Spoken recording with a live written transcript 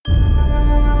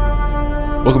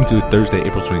Welcome to Thursday,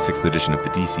 April 26th edition of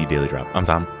the DC Daily Drop. I'm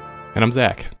Tom. And I'm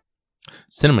Zach.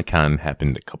 CinemaCon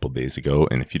happened a couple days ago,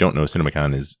 and if you don't know,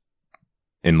 CinemaCon is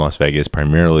in Las Vegas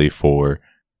primarily for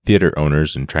theater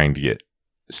owners and trying to get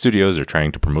studios are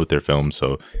trying to promote their films,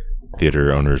 so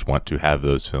theater owners want to have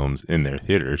those films in their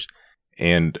theaters.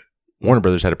 And Warner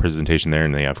Brothers had a presentation there,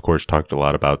 and they, of course, talked a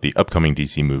lot about the upcoming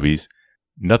DC movies.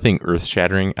 Nothing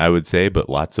earth-shattering, I would say, but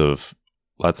lots of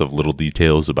little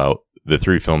details about the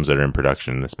three films that are in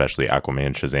production, especially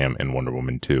Aquaman, Shazam, and Wonder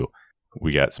Woman 2.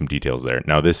 We got some details there.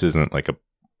 Now, this isn't like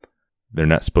they're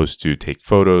not supposed to take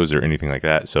photos or anything like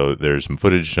that, so there's some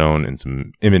footage shown and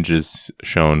some images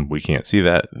shown. We can't see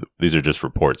that. These are just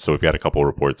reports, so we've got a couple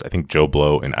reports. I think Joe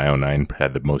Blow and IO9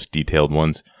 had the most detailed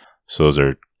ones, so those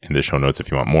are in the show notes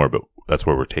if you want more, but that's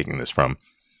where we're taking this from,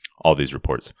 all these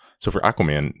reports. So for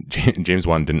Aquaman, James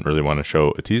Wan didn't really want to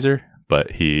show a teaser,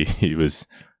 but he was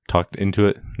talked into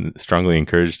it, strongly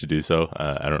encouraged to do so.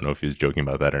 I don't know if he was joking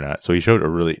about that or not. So he showed a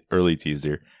really early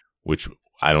teaser, which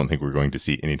I don't think we're going to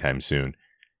see anytime soon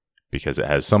because it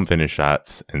has some finished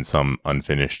shots and some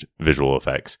unfinished visual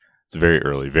effects. It's very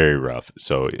early, very rough,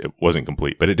 so it wasn't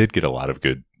complete, but it did get a lot of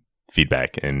good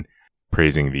feedback and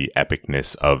praising the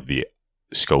epicness of the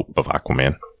scope of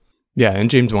Aquaman. Yeah, and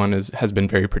James Wan has been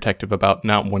very protective about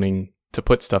not wanting to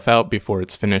put stuff out before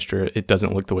it's finished or it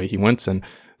doesn't look the way he wants, and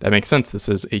that makes sense. This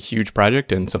is a huge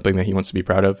project and something that he wants to be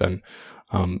proud of, and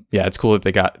yeah, it's cool that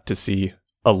they got to see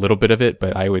a little bit of it,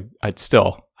 but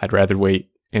I'd rather wait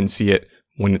and see it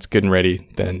when it's good and ready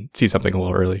than see something a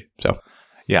little early. So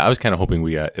yeah, I was kind of hoping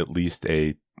we got at least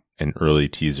an early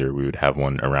teaser. We would have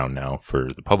one around now for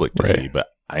the public to see, but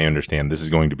I understand this is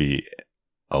going to be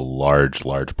a large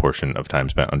portion of time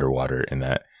spent underwater, and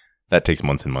that takes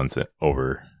months and months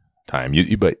over time.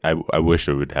 But I wish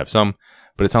it would have some,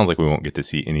 but it sounds like we won't get to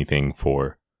see anything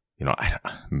for,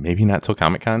 maybe not till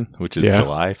Comic-Con, which is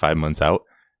July, 5 months out.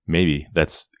 Maybe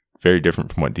that's very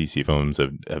different from what DC films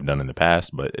have done in the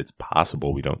past, but it's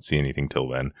possible we don't see anything till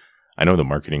then. I know the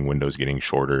marketing window is getting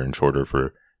shorter and shorter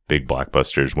for big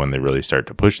blockbusters when they really start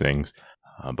to push things,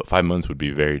 but 5 months would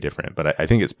be very different. But I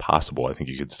think it's possible. I think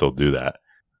you could still do that.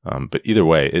 But either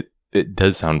way, it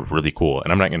does sound really cool,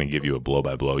 and I'm not going to give you a blow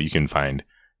by blow. You can find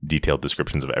detailed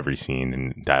descriptions of every scene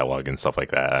and dialogue and stuff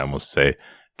like that. I almost say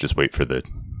just wait for the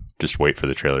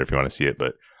trailer if you want to see it.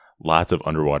 But lots of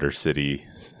underwater city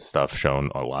stuff shown.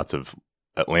 Lots of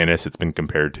Atlantis. It's been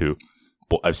compared to.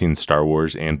 I've seen Star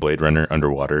Wars and Blade Runner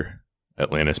underwater.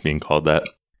 Atlantis being called that,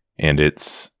 and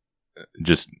it's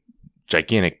just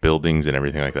gigantic buildings and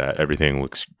everything like that. Everything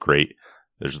looks great.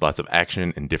 There's lots of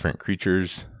action and different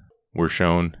creatures were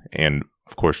shown. And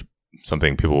of course,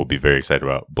 something people will be very excited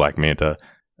about, Black Manta.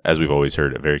 As we've always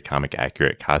heard, a very comic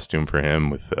accurate costume for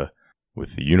him with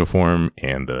the uniform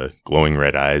and the glowing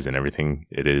red eyes and everything.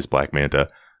 It is Black Manta.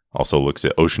 Also looks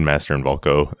at Ocean Master and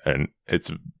Vulko, and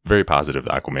it's very positive, the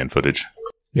Aquaman footage.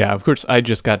 Yeah, of course, I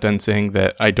just got done saying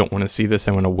that I don't want to see this.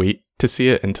 I want to wait to see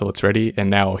it until it's ready. And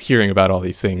now hearing about all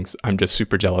these things, I'm just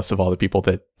super jealous of all the people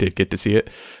that did get to see it,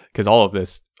 because all of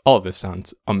this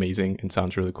sounds amazing and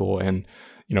sounds really cool. And,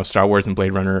 Star Wars and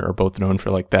Blade Runner are both known for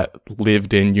like that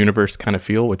lived in universe kind of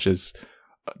feel, which is,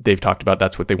 they've talked about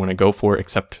that's what they want to go for,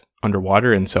 except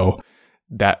underwater. And so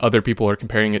that other people are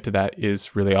comparing it to that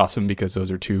is really awesome, because those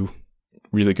are two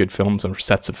really good films or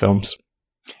sets of films.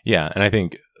 Yeah. And I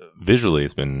think visually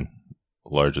it's been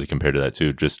largely compared to that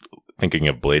too. Just thinking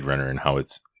of Blade Runner and how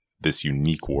it's this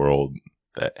unique world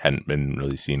that hadn't been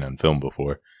really seen on film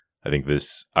before. I think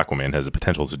this Aquaman has the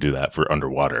potential to do that for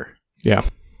underwater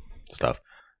stuff.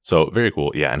 So very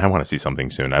cool. Yeah. And I want to see something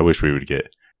soon. I wish we would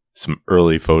get some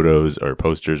early photos or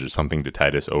posters or something to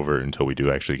tide us over until we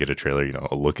do actually get a trailer.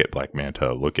 A look at Black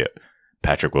Manta, a look at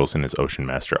Patrick Wilson as Ocean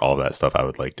Master, all that stuff I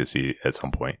would like to see at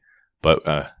some point. But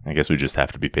I guess we just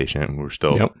have to be patient. We're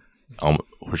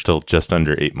still just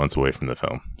under 8 months away from the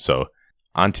film. So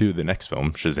on to the next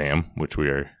film, Shazam, which we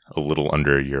are a little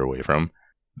under a year away from.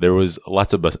 There was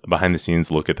lots of behind the scenes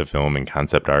look at the film and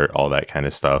concept art, all that kind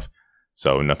of stuff.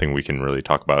 So nothing we can really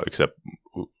talk about, except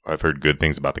I've heard good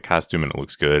things about the costume and it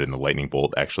looks good. And the lightning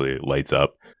bolt actually lights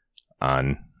up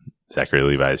on Zachary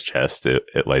Levi's chest. It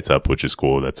lights up, which is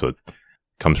cool. That's what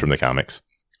comes from the comics.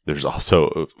 There's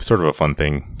also sort of a fun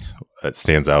thing that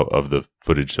stands out of the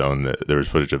footage shown. That there was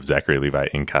footage of Zachary Levi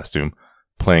in costume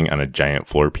playing on a giant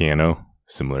floor piano,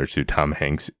 similar to Tom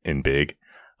Hanks in Big.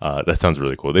 That sounds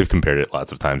really cool. They've compared it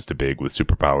lots of times to Big with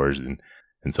superpowers,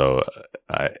 and so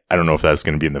I don't know if that's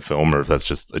going to be in the film or if that's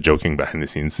just a joking behind the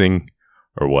scenes thing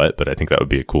or what, but I think that would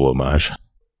be a cool homage.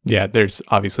 Yeah, there's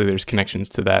connections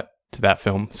to that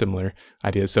film, similar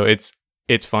ideas. So it's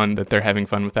it's fun that they're having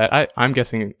fun with that. I'm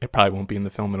guessing it probably won't be in the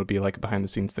film. It'll be like a behind the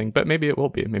scenes thing, but maybe it will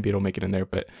be. Maybe it'll make it in there.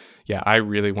 But yeah, I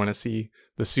really want to see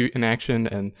the suit in action,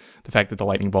 and the fact that the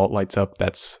lightning bolt lights up,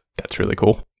 that's really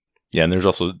cool. Yeah, and there's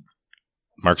also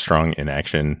Mark Strong in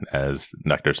action as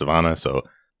Dr. Savannah, so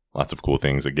lots of cool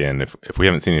things. Again, if we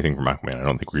haven't seen anything from Aquaman, I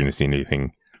don't think we're going to see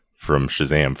anything from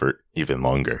Shazam for even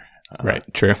longer. Right,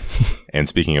 true. And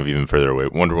speaking of even further away,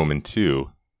 Wonder Woman 2,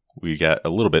 we got a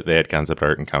little bit. They had concept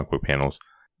art and comic book panels.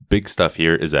 Big stuff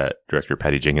here is that director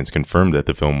Patty Jenkins confirmed that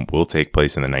the film will take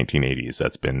place in the 1980s.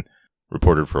 That's been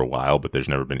reported for a while, but there's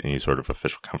never been any sort of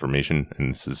official confirmation.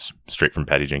 And this is straight from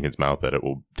Patty Jenkins' mouth that it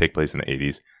will take place in the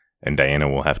 80s. And Diana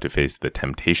will have to face the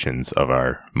temptations of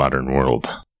our modern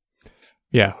world.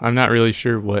 Yeah, I'm not really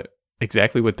sure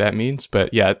exactly what that means,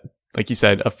 but yeah, like you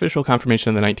said, official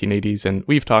confirmation in the 1980s, and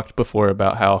we've talked before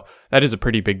about how that is a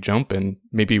pretty big jump, and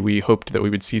maybe we hoped that we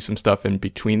would see some stuff in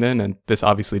between then, and this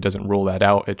obviously doesn't rule that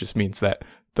out. It just means that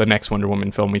the next Wonder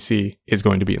Woman film we see is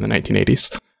going to be in the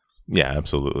 1980s. Yeah,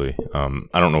 absolutely.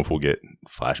 I don't know if we'll get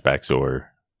flashbacks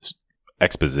or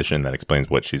exposition that explains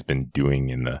what she's been doing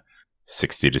in the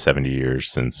 60 to 70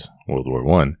 years since World War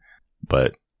One,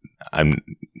 but I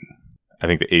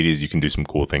think the 80s you can do some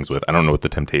cool things with. I don't know what the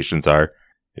temptations are,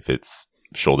 if it's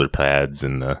shoulder pads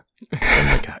and the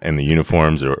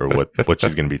uniforms or what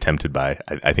she's going to be tempted by.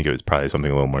 I think it was probably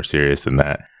something a little more serious than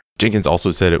that. Jenkins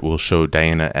also said it will show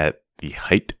Diana at the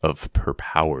height of her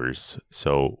powers,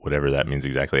 so whatever that means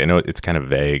exactly. I know it's kind of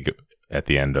vague at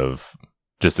the end of,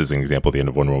 just as an example, at the end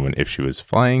of Wonder Woman, if she was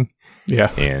flying.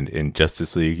 Yeah. And in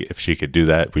Justice League, if she could do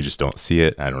that, we just don't see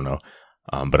it. I don't know.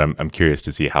 But I'm curious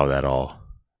to see how that all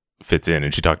fits in.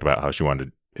 And she talked about how she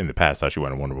wanted, in the past, how she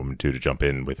wanted Wonder Woman 2 to jump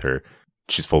in with her.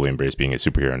 She's fully embraced being a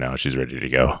superhero now. She's ready to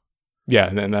go. Yeah,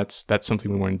 and that's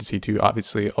something we wanted to see too.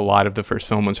 Obviously, a lot of the first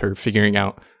film was her figuring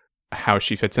out how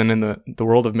she fits in the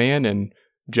world of man and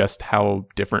just how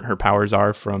different her powers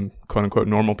are from quote unquote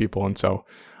normal people. And so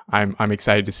I'm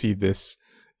excited to see this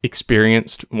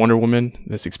experienced Wonder Woman,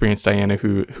 this experienced Diana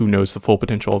who knows the full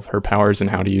potential of her powers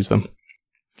and how to use them.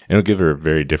 It'll give her a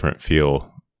very different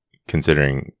feel,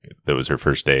 considering that was her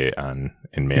first day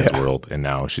in man's world, and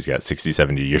now she's got 60,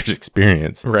 70 years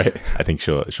experience. Right. I think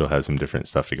she'll have some different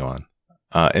stuff to go on.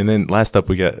 And then last up,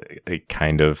 we got a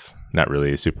kind of, not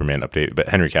really a Superman update, but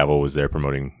Henry Cavill was there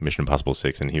promoting Mission Impossible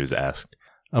 6, and he was asked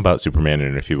about Superman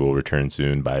and if he will return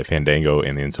soon by Fandango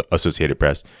and the Associated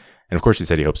Press. And of course, he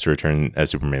said he hopes to return as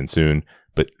Superman soon.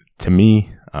 But to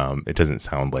me, it doesn't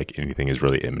sound like anything is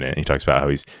really imminent. He talks about how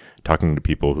he's talking to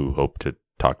people who hope to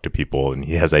talk to people, and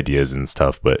he has ideas and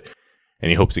stuff, and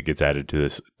he hopes it gets added to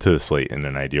the slate in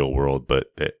an ideal world. But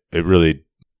it really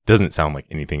doesn't sound like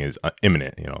anything is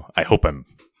imminent. I hope I'm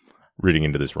reading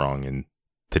into this wrong, and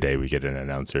today we get an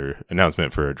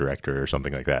announcement for a director or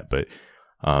something like that. But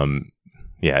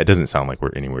yeah, it doesn't sound like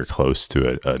we're anywhere close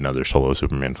to another solo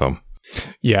Superman film.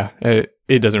 Yeah,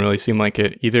 it doesn't really seem like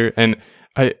it either. And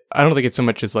I don't think it's so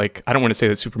much as like, I don't want to say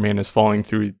that Superman is falling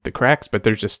through the cracks, but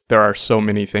there are so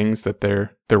many things that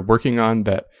they're working on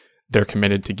that they're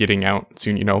committed to getting out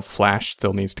soon. Flash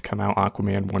still needs to come out,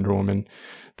 Aquaman, Wonder Woman,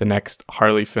 the next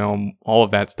Harley film, all of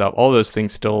that stuff. All those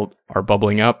things still are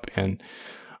bubbling up, and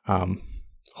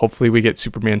hopefully we get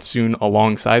Superman soon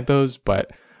alongside those.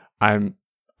 But I'm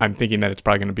thinking that it's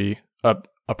probably going to be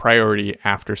a priority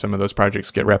after some of those projects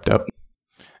get wrapped up.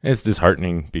 It's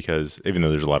disheartening because even though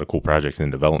there's a lot of cool projects in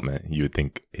development, you would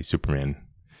think a Superman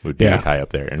would be high up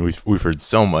there. And we've heard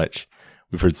so much.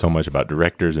 We've heard so much about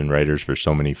directors and writers for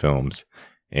so many films.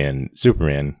 And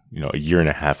Superman, a year and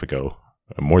a half ago,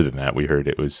 more than that, we heard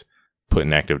it was put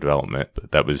in active development.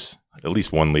 But that was at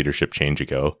least one leadership change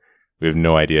ago. We have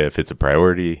no idea if it's a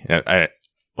priority.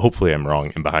 Hopefully I'm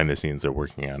wrong, and behind the scenes they're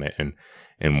working on it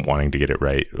and wanting to get it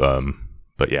right.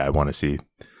 But yeah, I want to see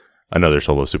another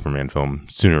solo Superman film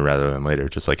sooner rather than later,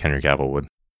 just like Henry Cavill would.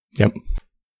 Yep.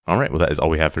 All right. Well, that is all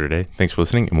we have for today. Thanks for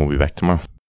listening, and we'll be back tomorrow.